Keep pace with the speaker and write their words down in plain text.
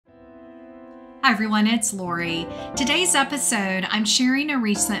Hi everyone, it's Lori. Today's episode, I'm sharing a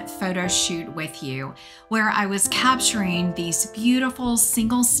recent photo shoot with you where I was capturing these beautiful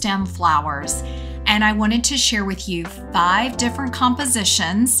single stem flowers, and I wanted to share with you 5 different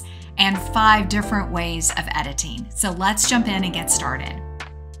compositions and 5 different ways of editing. So let's jump in and get started.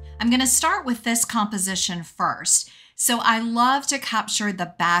 I'm going to start with this composition first. So I love to capture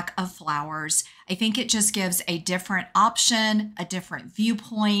the back of flowers. I think it just gives a different option, a different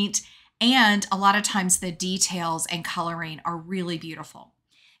viewpoint, and a lot of times the details and coloring are really beautiful.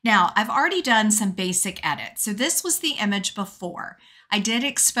 Now, I've already done some basic edits. So this was the image before. I did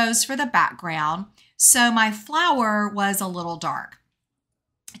expose for the background, so my flower was a little dark.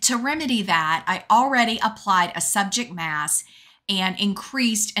 To remedy that, I already applied a subject mask and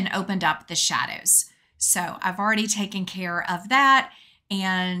increased and opened up the shadows. So I've already taken care of that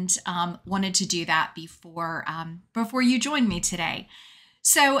and wanted to do that before you joined me today.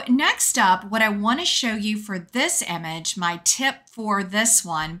 So next up, what I want to show you for this image, my tip for this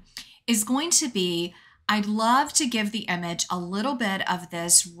one is going to be, I'd love to give the image a little bit of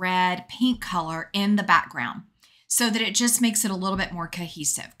this red pink color in the background so that it just makes it a little bit more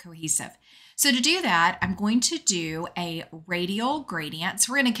cohesive. So to do that, I'm going to do a radial gradient.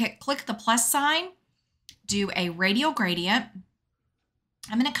 So we're going to click the plus sign, do a radial gradient.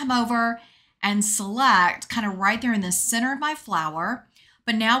 I'm going to come over and select kind of right there in the center of my flower.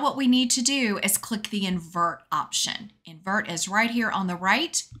 But now what we need to do is click the invert option. Invert is right here on the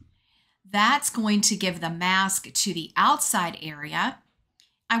right. That's going to give the mask to the outside area.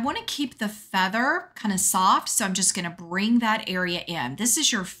 I want to keep the feather kind of soft, so I'm just going to bring that area in. This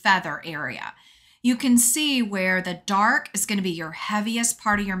is your feather area. You can see where the dark is going to be your heaviest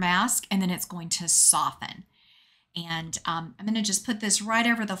part of your mask, and then it's going to soften. And I'm going to just put this right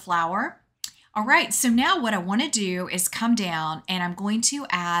over the flower. All right, so now what I want to do is come down and I'm going to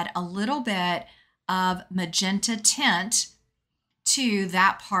add a little bit of magenta tint to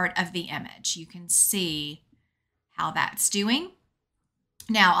that part of the image. You can see how that's doing.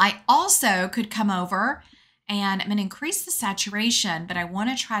 Now, I also could come over and I'm going to increase the saturation, but I want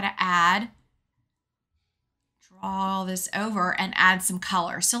to try to draw this over and add some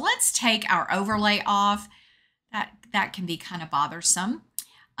color. So let's take our overlay off. That can be kind of bothersome.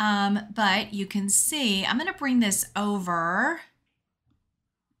 But you can see, I'm going to bring this over.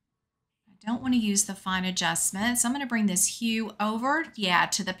 I don't want to use the fine adjustment, so I'm going to bring this hue over,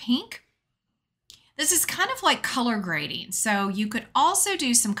 to the pink. This is kind of like color grading. So you could also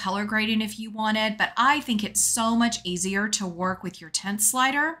do some color grading if you wanted, but I think it's so much easier to work with your tint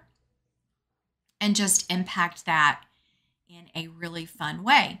slider and just impact that in a really fun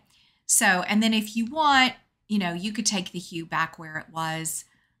way. So, and then if you want, you could take the hue back where it was.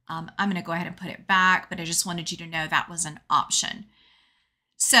 I'm going to go ahead and put it back, but I just wanted you to know that was an option.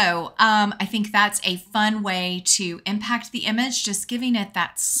 So I think that's a fun way to impact the image, just giving it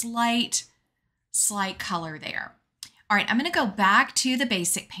that slight color there. All right, I'm going to go back to the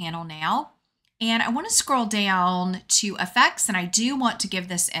basic panel now, and I want to scroll down to effects, and I do want to give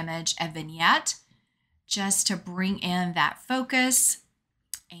this image a vignette just to bring in that focus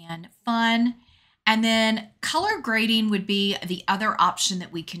and fun. And then color grading would be the other option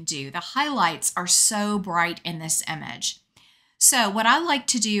that we can do. The highlights are so bright in this image. So what I like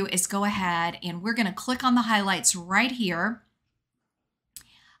to do is go ahead and we're going to click on the highlights right here.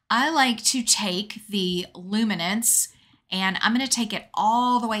 I like to take the luminance and I'm going to take it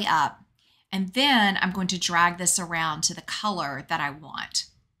all the way up. And then I'm going to drag this around to the color that I want.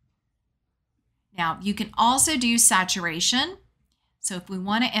 Now you can also do saturation. So if we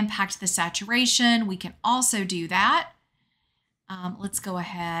want to impact the saturation, we can also do that. Let's go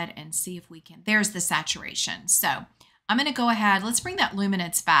ahead and see if we can. There's the saturation. So I'm going to go ahead. Let's bring that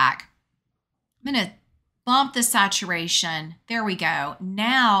luminance back. I'm going to bump the saturation. There we go.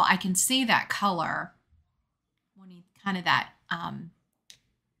 Now I can see that color. Kind of that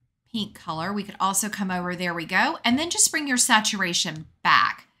pink color. We could also come over. There we go. And then just bring your saturation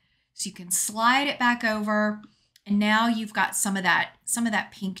back. So you can slide it back over. And now you've got some of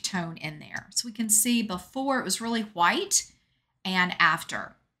that pink tone in there. So we can see before it was really white and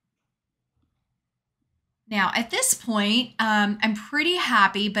after. Now at this point, I'm pretty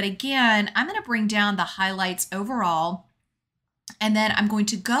happy, but again, I'm going to bring down the highlights overall. And then I'm going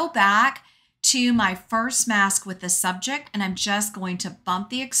to go back to my first mask with the subject, and I'm just going to bump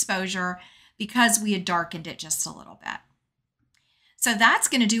the exposure because we had darkened it just a little bit. So that's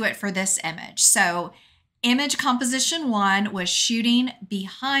going to do it for this image. So image composition 1 was shooting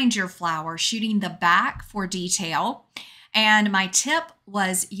behind your flower, shooting the back for detail. And my tip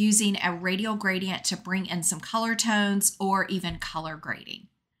was using a radial gradient to bring in some color tones or even color grading.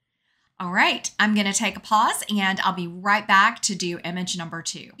 All right, I'm going to take a pause and I'll be right back to do image number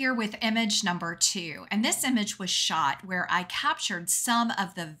 2. Here with image number 2, and this image was shot where I captured some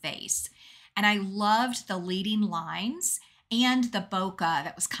of the vase, and I loved the leading lines and the bokeh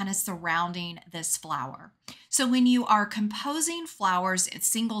that was kind of surrounding this flower. So when you are composing flowers,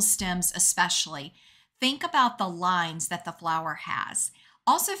 single stems especially, think about the lines that the flower has.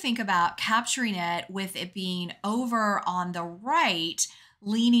 Also think about capturing it with it being over on the right,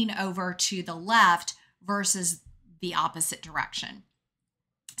 leaning over to the left versus the opposite direction.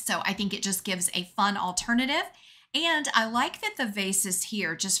 So I think it just gives a fun alternative. And I like that the vase is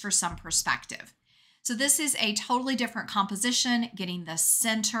here just for some perspective. So this is a totally different composition, getting the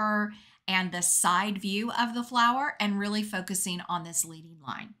center and the side view of the flower and really focusing on this leading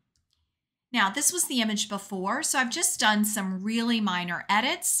line. Now, this was the image before, so I've just done some really minor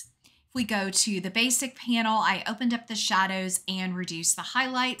edits. If we go to the basic panel, I opened up the shadows and reduced the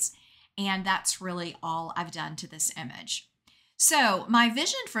highlights, and that's really all I've done to this image. So my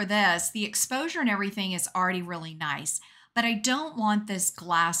vision for this, the exposure and everything is already really nice, but I don't want this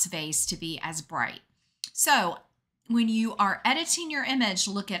glass vase to be as bright. So when you are editing your image,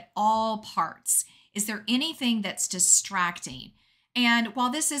 look at all parts. Is there anything that's distracting? And while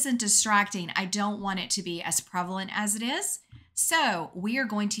this isn't distracting, I don't want it to be as prevalent as it is. So we are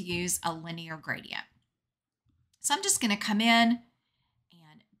going to use a linear gradient. So I'm just going to come in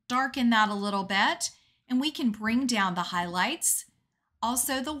and darken that a little bit, and we can bring down the highlights.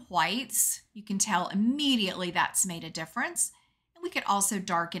 Also the whites, you can tell immediately that's made a difference. And we could also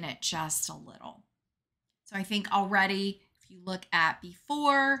darken it just a little. So I think already, if you look at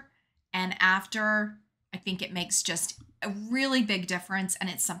before and after, I think it makes just a really big difference, and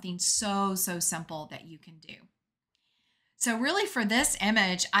it's something so simple that you can do. So really for this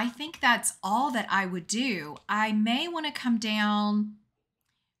image, I think that's all that I would do. I may want to come down,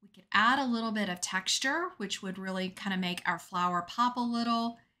 we could add a little bit of texture, which would really kind of make our flower pop a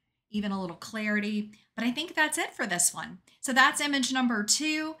little, even a little clarity, but I think that's it for this one. So that's image number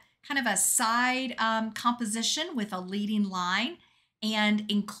 2, kind of a side composition with a leading line and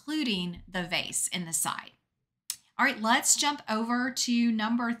including the vase in the side. All right, let's jump over to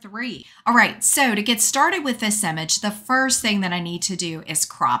number 3. All right, so to get started with this image, the first thing that I need to do is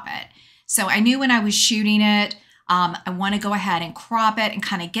crop it. So I knew when I was shooting it, I want to go ahead and crop it and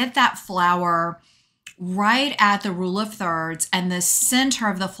kind of get that flower right at the rule of thirds and the center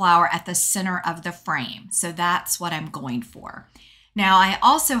of the flower at the center of the frame. So that's what I'm going for. Now I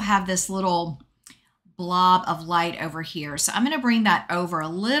also have this little blob of light over here. So I'm going to bring that over a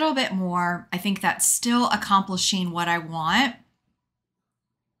little bit more. I think that's still accomplishing what I want.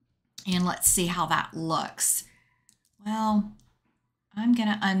 And let's see how that looks. Well, I'm going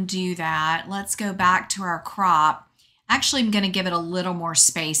to undo that. Let's go back to our crop. Actually, I'm going to give it a little more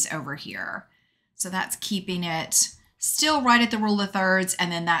space over here. So that's keeping it still right at the rule of thirds.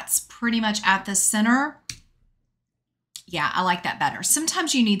 And then that's pretty much at the center. Yeah, I like that better.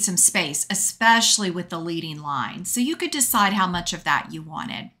 Sometimes you need some space, especially with the leading line. So you could decide how much of that you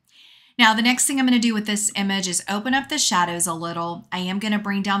wanted. Now, the next thing I'm going to do with this image is open up the shadows a little. I am going to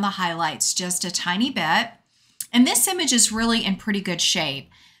bring down the highlights just a tiny bit. And this image is really in pretty good shape.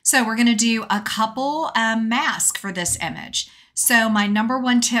 So we're going to do a couple masks for this image. So my number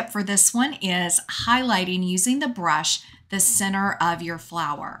 1 tip for this one is highlighting using the brush the center of your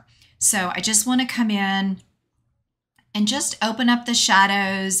flower. So I just want to come in and just open up the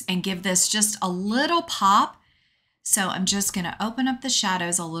shadows and give this just a little pop. So I'm just going to open up the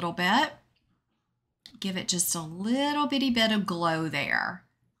shadows a little bit, give it just a little bitty bit of glow there.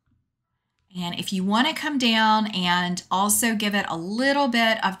 And if you want to come down and also give it a little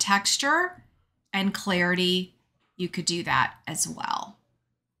bit of texture and clarity, you could do that as well.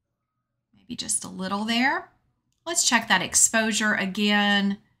 Maybe just a little there. Let's check that exposure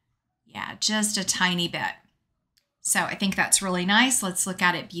again. Yeah, just a tiny bit. So I think that's really nice. Let's look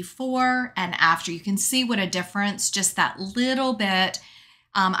at it before and after. You can see what a difference, just that little bit.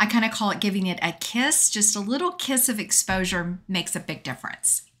 I kind of call it giving it a kiss. Just a little kiss of exposure makes a big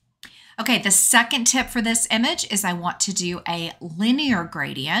difference. Okay, the second tip for this image is I want to do a linear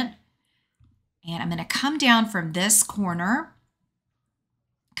gradient. And I'm going to come down from this corner,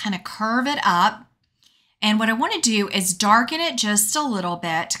 kind of curve it up. And what I want to do is darken it just a little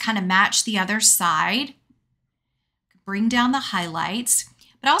bit to kind of match the other side. Bring down the highlights,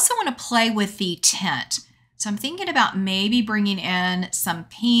 but I also want to play with the tint. So I'm thinking about maybe bringing in some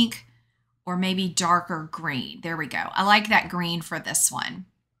pink or maybe darker green. There we go. I like that green for this one.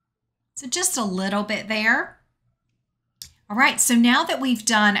 So just a little bit there. All right, so now that we've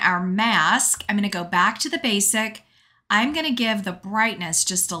done our mask, I'm going to go back to the basic. I'm going to give the brightness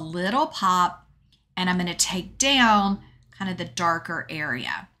just a little pop, and I'm going to take down kind of the darker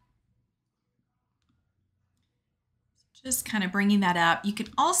area. Just kind of bringing that up. You can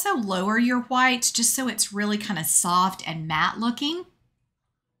also lower your whites just so it's really kind of soft and matte looking.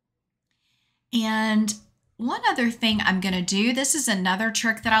 And one other thing I'm going to do, this is another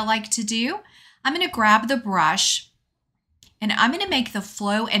trick that I like to do. I'm going to grab the brush and I'm going to make the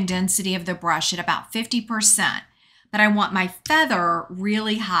flow and density of the brush at about 50%, but I want my feather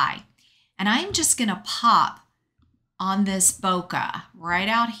really high. And I'm just going to pop on this bokeh right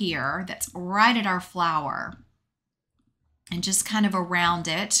out here that's right at our flower and just kind of around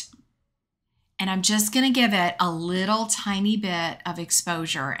it. And I'm just going to give it a little tiny bit of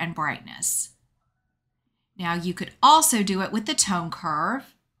exposure and brightness. Now you could also do it with the tone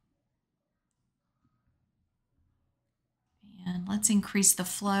curve. And let's increase the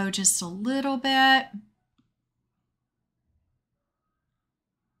flow just a little bit.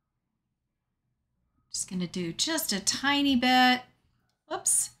 Just going to do just a tiny bit.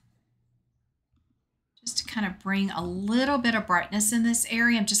 Whoops. Just to kind of bring a little bit of brightness in this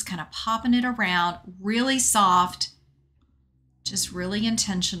area. I'm just kind of popping it around, really soft, just really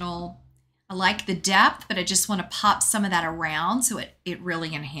intentional. I like the depth, but I just want to pop some of that around so it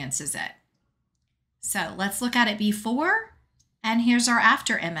really enhances it. So let's look at it before, and here's our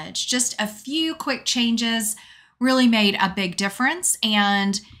after image. Just a few quick changes really made a big difference.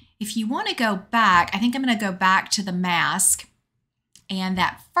 And if you want to go back, I think I'm going to go back to the mask. And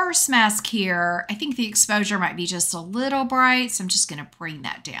that first mask here, I think the exposure might be just a little bright, so I'm just going to bring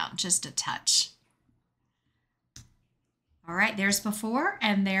that down just a touch. All right, there's before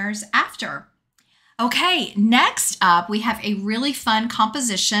and there's after. Okay, next up, we have a really fun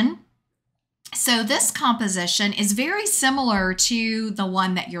composition. So this composition is very similar to the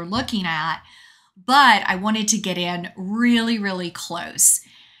one that you're looking at, but I wanted to get in really, really close.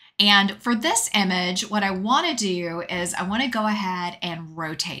 And for this image, what I want to do is I want to go ahead and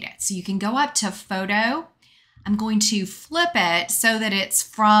rotate it. So you can go up to photo. I'm going to flip it so that it's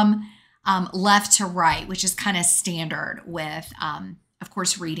from left to right, which is kind of standard with, of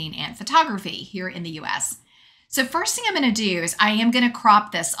course, reading and photography here in the US. So first thing I'm going to do is I am going to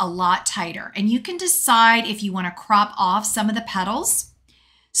crop this a lot tighter. And you can decide if you want to crop off some of the petals.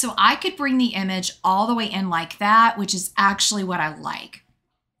 So I could bring the image all the way in like that, which is actually what I like.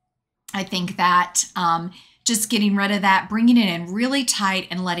 I think that just getting rid of that, bringing it in really tight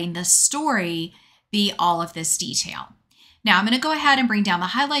and letting the story be all of this detail. Now I'm going to go ahead and bring down the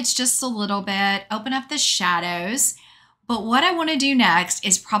highlights just a little bit, open up the shadows. But what I want to do next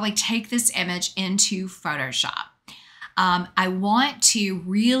is probably take this image into Photoshop. I want to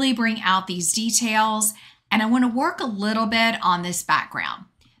really bring out these details and I want to work a little bit on this background.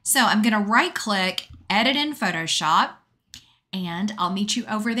 So I'm going to right click, edit in Photoshop. And I'll meet you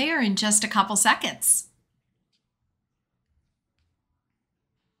over there in just a couple seconds.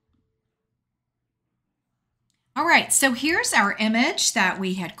 All right, so here's our image that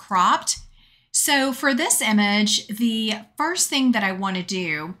we had cropped. So for this image, the first thing that I want to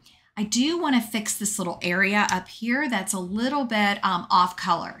do, I do want to fix this little area up here that's a little bit off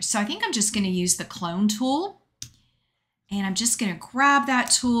color. So I think I'm just going to use the clone tool. And I'm just going to grab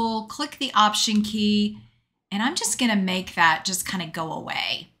that tool, click the Option key, and I'm just going to make that just kind of go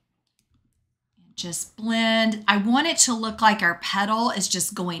away. Just blend. I want it to look like our petal is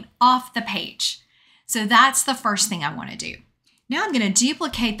just going off the page. So that's the first thing I want to do. Now I'm going to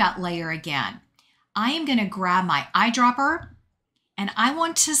duplicate that layer again. I am going to grab my eyedropper and I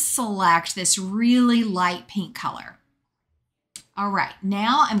want to select this really light pink color. All right,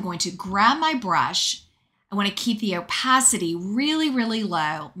 now I'm going to grab my brush. I want to keep the opacity really, really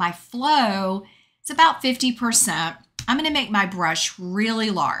low. My flow, it's about 50%. I'm going to make my brush really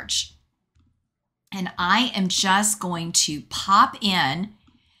large. And I am just going to pop in.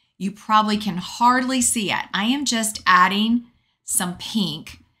 You probably can hardly see it. I am just adding some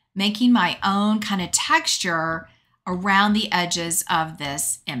pink, making my own kind of texture around the edges of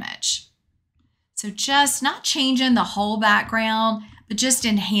this image. So just not changing the whole background, but just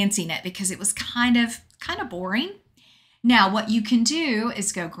enhancing it because it was kind of boring. Now what you can do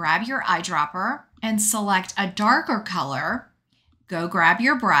is go grab your eyedropper and select a darker color. Go grab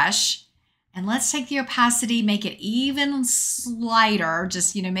your brush and let's take the opacity, make it even slighter,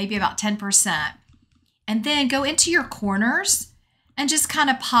 just, maybe about 10%. And then go into your corners and just kind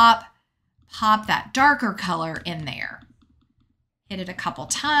of pop that darker color in there. Hit it a couple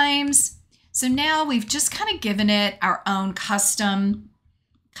times. So now we've just kind of given it our own custom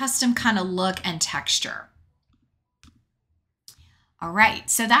kind of look and texture. All right,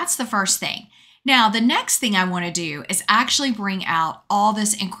 so that's the first thing. Now, the next thing I want to do is actually bring out all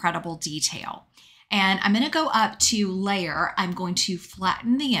this incredible detail. And I'm going to go up to layer. I'm going to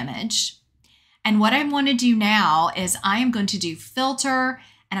flatten the image. And what I want to do now is I am going to do filter,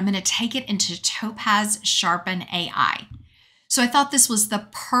 and I'm going to take it into Topaz Sharpen AI. So I thought this was the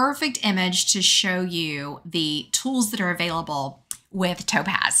perfect image to show you the tools that are available with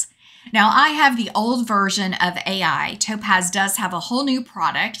Topaz. Now, I have the old version of AI. Topaz does have a whole new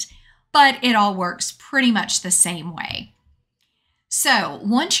product, but it all works pretty much the same way. So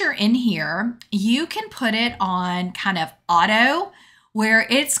once you're in here, you can put it on kind of auto, where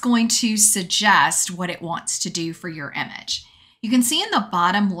it's going to suggest what it wants to do for your image. You can see in the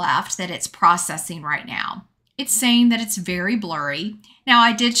bottom left that it's processing right now. It's saying that it's very blurry. Now,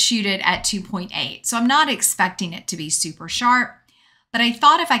 I did shoot it at 2.8, so I'm not expecting it to be super sharp, but I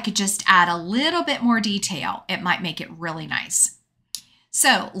thought if I could just add a little bit more detail, it might make it really nice.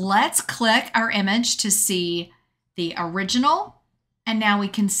 So let's click our image to see the original, and now we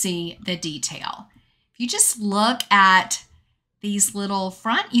can see the detail. If you just look at these little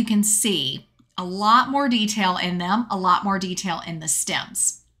front, you can see a lot more detail in them, a lot more detail in the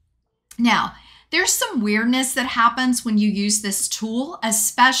stems. Now, there's some weirdness that happens when you use this tool,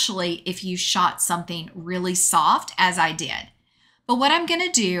 especially if you shot something really soft, as I did. But what I'm going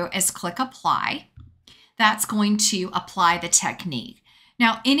to do is click apply. That's going to apply the technique.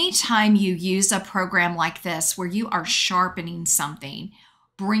 Now, anytime you use a program like this where you are sharpening something,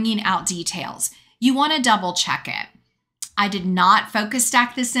 bringing out details, you want to double check it. I did not focus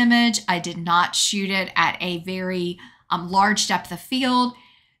stack this image. I did not shoot it at a very large depth of field.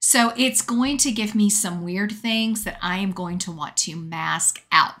 So it's going to give me some weird things that I am going to want to mask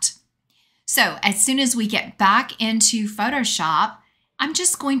out. So as soon as we get back into Photoshop, I'm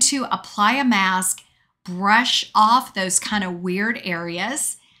just going to apply a mask, brush off those kind of weird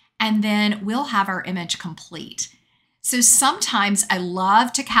areas, and then we'll have our image complete. So sometimes I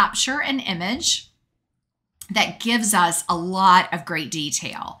love to capture an image that gives us a lot of great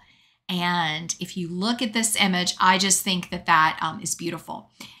detail. And if you look at this image, I just think that that is beautiful.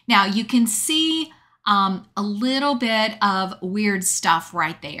 Now you can see a little bit of weird stuff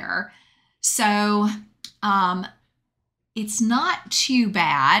right there. So it's not too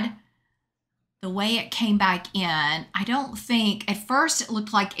bad the way it came back in. I don't think, at first it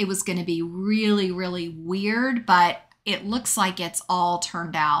looked like it was going to be really, really weird, but it looks like it's all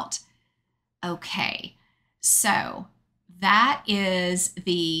turned out okay. So that is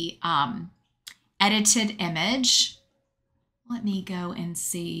the edited image. Let me go and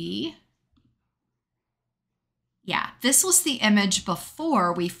see. Yeah, this was the image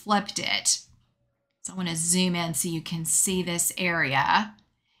before we flipped it. So I want to zoom in so you can see this area.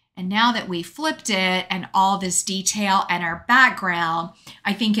 And now that we flipped it and all this detail and our background,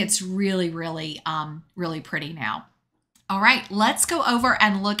 I think it's really, really, really pretty now. All right, let's go over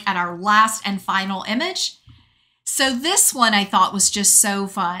and look at our last and final image. So this one I thought was just so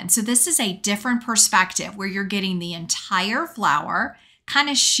fun. So this is a different perspective where you're getting the entire flower kind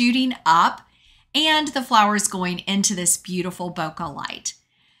of shooting up and the flowers going into this beautiful bokeh light.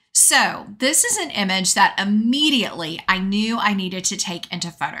 So this is an image that immediately I knew I needed to take into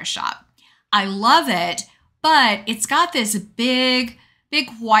Photoshop. I love it, but it's got this big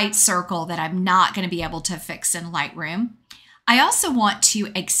white circle that I'm not going to be able to fix in Lightroom. I also want to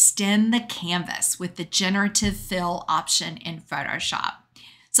extend the canvas with the generative fill option in Photoshop.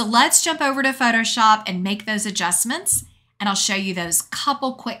 So let's jump over to Photoshop and make those adjustments, and I'll show you those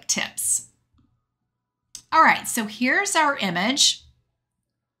couple quick tips. All right, so here's our image.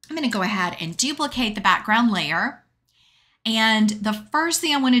 I'm going to go ahead and duplicate the background layer. And the first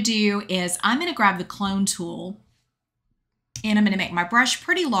thing I want to do is I'm going to grab the clone tool, and I'm going to make my brush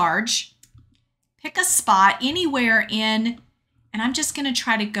pretty large, pick a spot anywhere in, and I'm just going to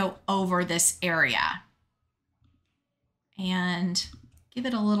try to go over this area and give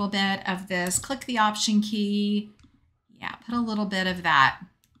it a little bit of this. Click the option key. Yeah, put a little bit of that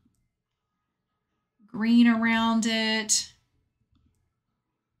green around it.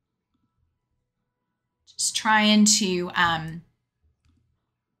 Just trying to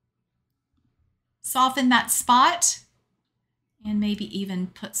soften that spot, and maybe even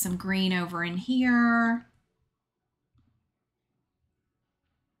put some green over in here.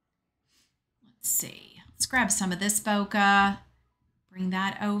 Let's see, let's grab some of this bokeh, bring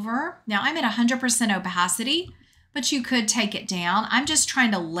that over. Now I'm at 100% opacity, but you could take it down. I'm just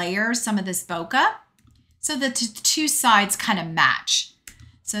trying to layer some of this bokeh so that the two sides kind of match.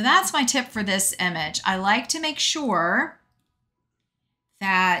 So that's my tip for this image. I like to make sure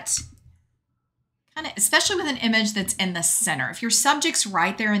that especially with an image that's in the center. If your subject's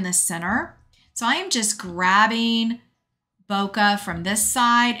right there in the center, So I am just grabbing bokeh from this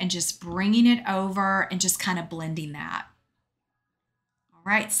side and just bringing it over and just kind of blending that. All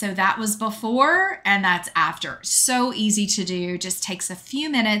right, so that was before and that's after. So easy to do, just takes a few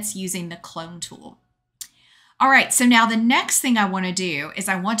minutes using the clone tool. All right, so now the next thing I want to do is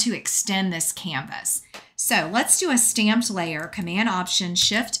I want to extend this canvas. So let's do a stamped layer, Command Option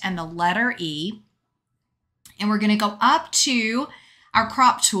Shift and the letter E. And we're going to go up to our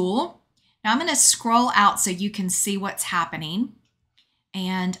crop tool. Now I'm going to scroll out so you can see what's happening.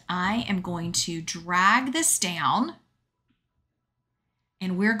 And I am going to drag this down.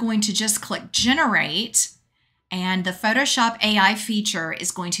 And we're going to just click Generate. And the Photoshop AI feature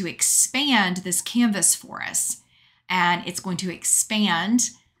is going to expand this canvas for us. And it's going to expand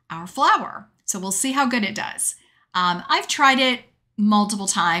our flower. So we'll see how good it does. I've tried it multiple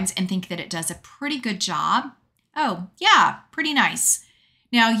times and think that it does a pretty good job. Oh, yeah, pretty nice.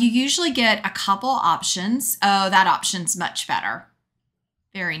 Now you usually get a couple options. Oh, that option's much better.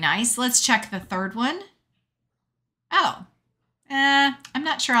 Very nice. Let's check the third one. Oh, I'm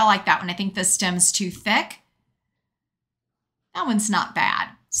not sure I like that one. I think the stem's too thick. That one's not bad.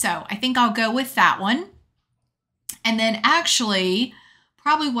 So I think I'll go with that one. And then actually,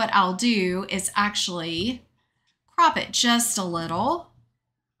 probably what I'll do is actually crop it just a little,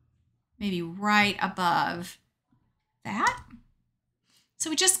 maybe right above that. So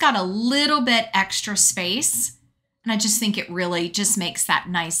we just got a little bit extra space. And I just think it really just makes that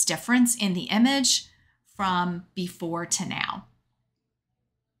nice difference in the image from before to now.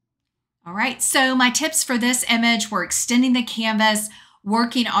 All right, so my tips for this image were extending the canvas,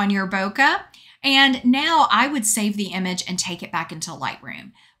 working on your bokeh, and now I would save the image and take it back into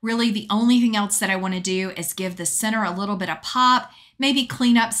Lightroom. Really, the only thing else that I want to do is give the center a little bit of pop, maybe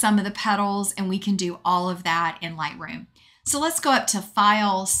clean up some of the petals, and we can do all of that in Lightroom. So let's go up to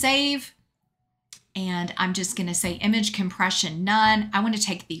File, Save, and I'm just going to say Image Compression None. I want to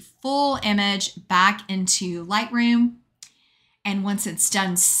take the full image back into Lightroom. And once it's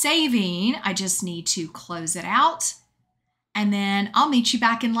done saving, I just need to close it out. And then I'll meet you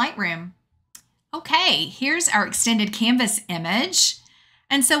back in Lightroom. Okay, here's our extended canvas image.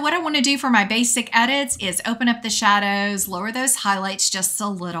 And so what I want to do for my basic edits is open up the shadows, lower those highlights just a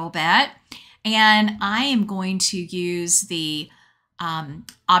little bit. And I am going to use the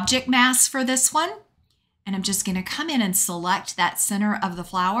object mask for this one. And I'm just going to come in and select that center of the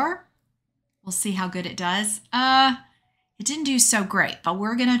flower. We'll see how good it does. It didn't do so great, but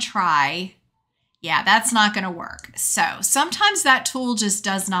we're going to try. Yeah, that's not going to work. So sometimes that tool just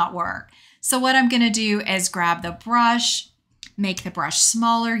does not work. So what I'm going to do is grab the brush, make the brush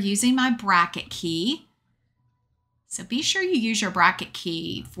smaller using my bracket key. So be sure you use your bracket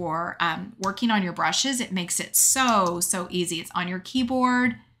key for working on your brushes. It makes it so easy. It's on your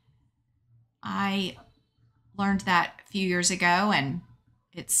keyboard. I learned that a few years ago and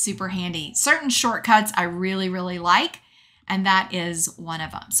it's super handy. Certain shortcuts I really like, and that is one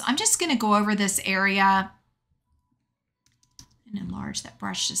of them. So I'm just going to go over this area and enlarge that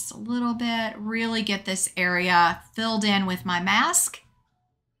brush just a little bit, really get this area filled in with my mask.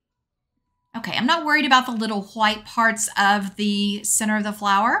 Okay, I'm not worried about the little white parts of the center of the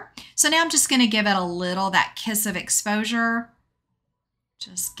flower. So now I'm just going to give it a little, that kiss of exposure.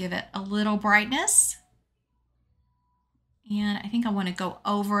 Just give it a little brightness. And I think I want to go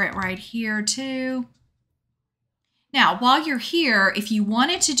over it right here too. Now, while you're here, if you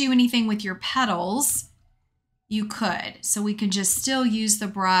wanted to do anything with your petals, you could. So we can just still use the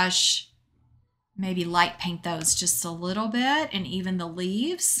brush, maybe light paint those just a little bit, and even the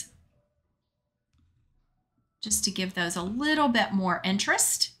leaves, just to give those a little bit more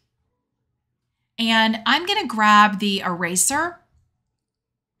interest. And I'm going to grab the eraser.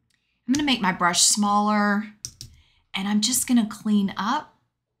 I'm going to make my brush smaller, and I'm just going to clean up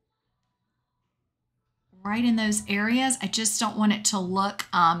right in those areas. I just don't want it to look,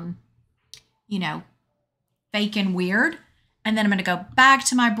 you know, fake and weird. And then I'm going to go back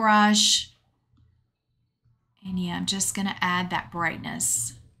to my brush. And yeah, I'm just going to add that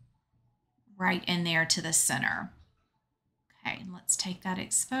brightness right in there to the center. Okay, let's take that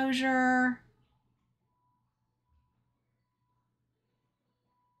exposure.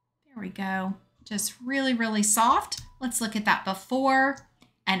 There we go. Just really soft. Let's look at that before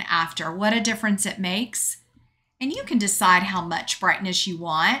and after. What a difference it makes. And you can decide how much brightness you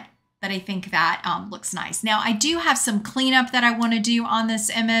want, but I think that looks nice. Now I do have some cleanup that I want to do on this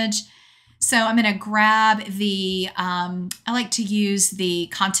image. So I'm going to grab the, I like to use the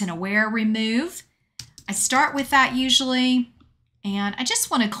Content Aware Remove. I start with that usually, and I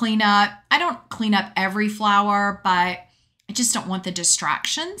just want to clean up. I don't clean up every flower, but I just don't want the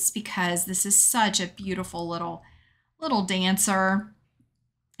distractions because this is such a beautiful little dancer.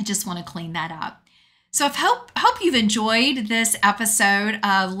 I just want to clean that up. So I hope you've enjoyed this episode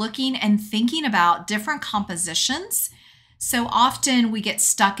of looking and thinking about different compositions. So often we get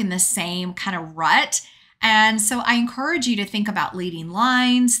stuck in the same kind of rut. And so I encourage you to think about leading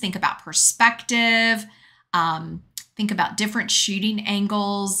lines, think about perspective, think about different shooting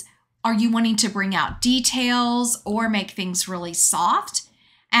angles. Are you wanting to bring out details or make things really soft?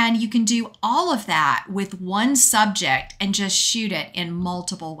 And you can do all of that with one subject and just shoot it in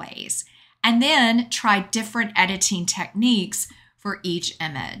multiple ways. And then try different editing techniques for each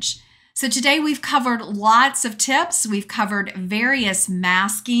image. So today we've covered lots of tips. We've covered various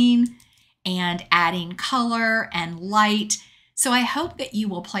masking and adding color and light. So I hope that you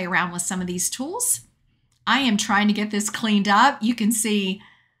will play around with some of these tools. I am trying to get this cleaned up. You can see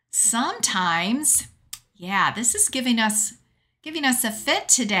sometimes, yeah, this is giving us a fit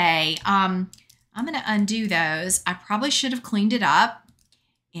today. I'm going to undo those. I probably should have cleaned it up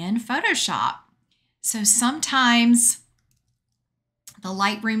in Photoshop. So sometimes the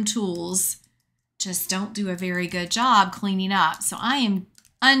Lightroom tools just don't do a very good job cleaning up. So I am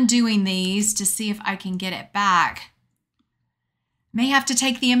undoing these to see if I can get it back. May have to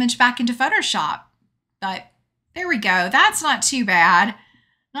take the image back into Photoshop, but there we go. That's not too bad.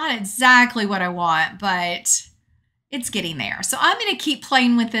 Not exactly what I want, but it's getting there. So I'm going to keep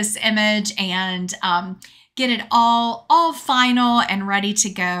playing with this image and get it all final and ready to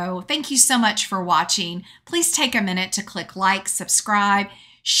go. Thank you so much for watching. Please take a minute to click like, subscribe,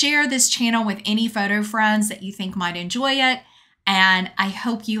 share this channel with any photo friends that you think might enjoy it. And I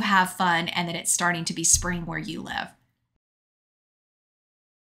hope you have fun and that it's starting to be spring where you live.